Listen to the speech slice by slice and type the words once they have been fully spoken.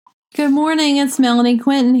Good morning, it's Melanie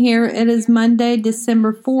Quinton here. It is Monday,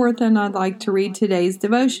 December 4th, and I'd like to read today's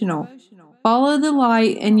devotional. Follow the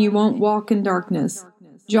light and you won't walk in darkness.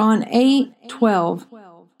 John 8:12.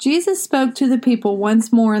 Jesus spoke to the people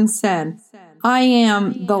once more and said, I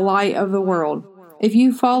am the light of the world. If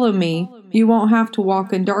you follow me, you won't have to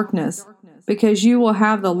walk in darkness, because you will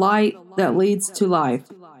have the light that leads to life.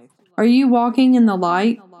 Are you walking in the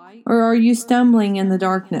light, or are you stumbling in the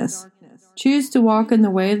darkness? Choose to walk in the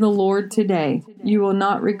way of the Lord today. You will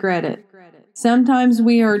not regret it. Sometimes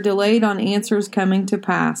we are delayed on answers coming to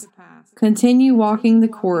pass. Continue walking the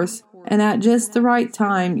course, and at just the right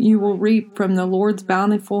time, you will reap from the Lord's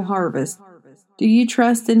bountiful harvest. Do you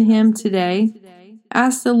trust in Him today?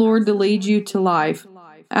 Ask the Lord to lead you to life.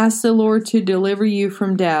 Ask the Lord to deliver you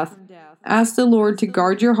from death. Ask the Lord to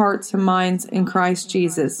guard your hearts and minds in Christ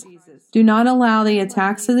Jesus. Do not allow the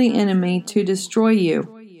attacks of the enemy to destroy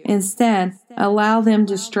you. Instead, allow them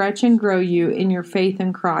to stretch and grow you in your faith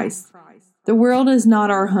in Christ. The world is not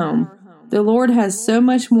our home. The Lord has so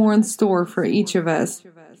much more in store for each of us.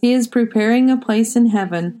 He is preparing a place in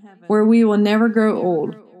heaven where we will never grow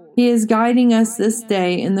old. He is guiding us this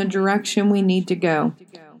day in the direction we need to go.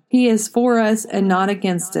 He is for us and not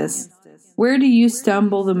against us. Where do you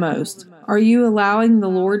stumble the most? Are you allowing the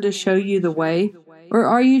Lord to show you the way, or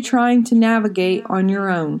are you trying to navigate on your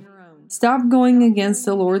own? Stop going against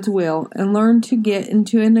the Lord's will and learn to get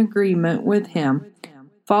into an agreement with Him.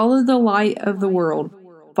 Follow the light of the world.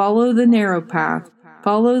 Follow the narrow path.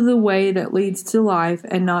 Follow the way that leads to life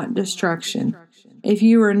and not destruction. If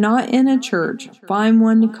you are not in a church, find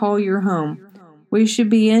one to call your home. We should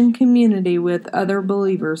be in community with other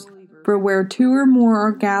believers, for where two or more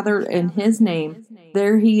are gathered in His name,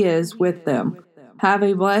 there He is with them. Have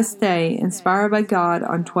a blessed day, inspired by God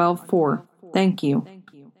on 12:4. Thank you.